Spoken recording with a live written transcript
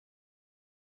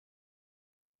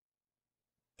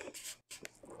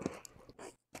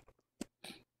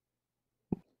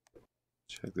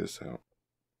Check this out.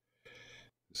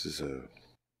 This is a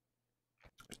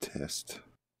test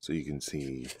so you can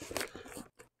see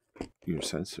your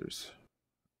sensors.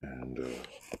 And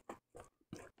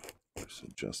just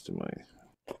adjusting my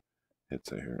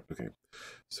headset here. Okay,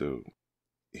 so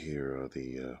here are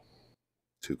the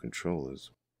two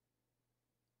controllers.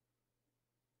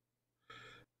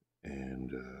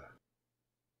 And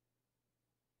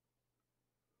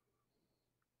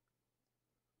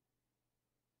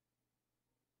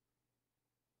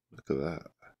look at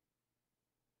that.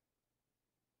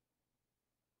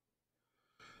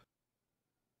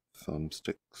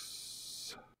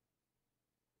 Thumbsticks,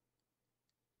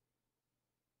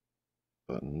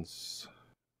 buttons,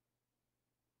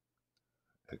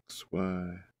 X,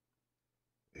 Y,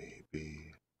 A,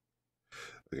 B.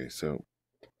 Okay, so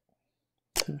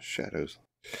shadows.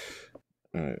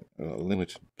 Alright,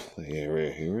 limited play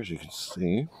area here, as you can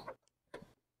see.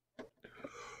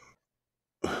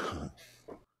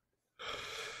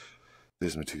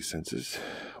 There's my two sensors.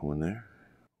 One there,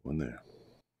 one there.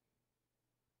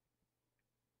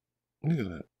 Look at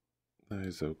that.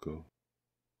 Nice Oko.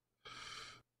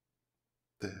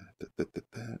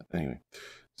 Anyway,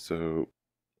 so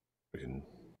we can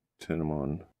turn them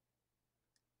on.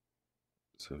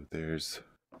 So there's,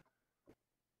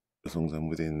 as long as I'm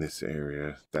within this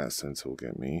area, that sensor will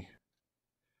get me.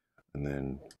 And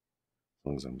then as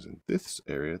long as I'm in this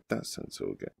area, that sensor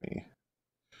will get me.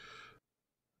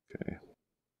 Okay.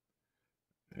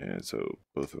 And so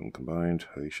both of them combined,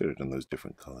 I should have done those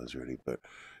different colors already, but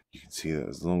you can see that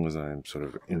as long as I'm sort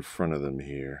of in front of them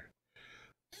here,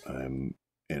 I'm,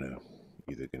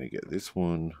 either going to get this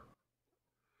one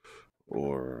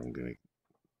or I'm going to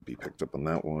be picked up on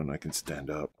that one. I can stand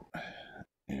up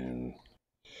and,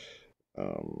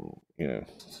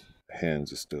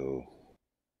 hands are still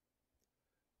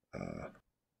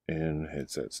in,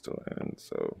 headset still in,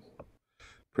 so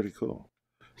pretty cool.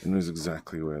 And knows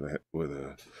exactly where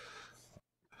the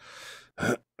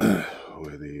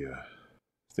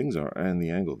things are and the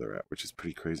angle they're at, which is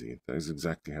pretty crazy. That is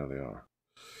exactly how they are,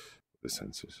 the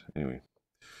sensors. Anyway,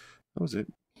 that was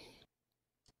it.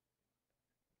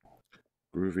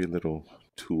 Groovy little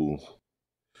tool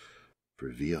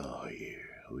for VR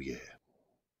here. Oh yeah,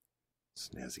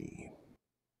 snazzy.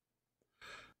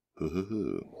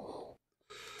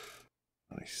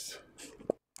 Nice.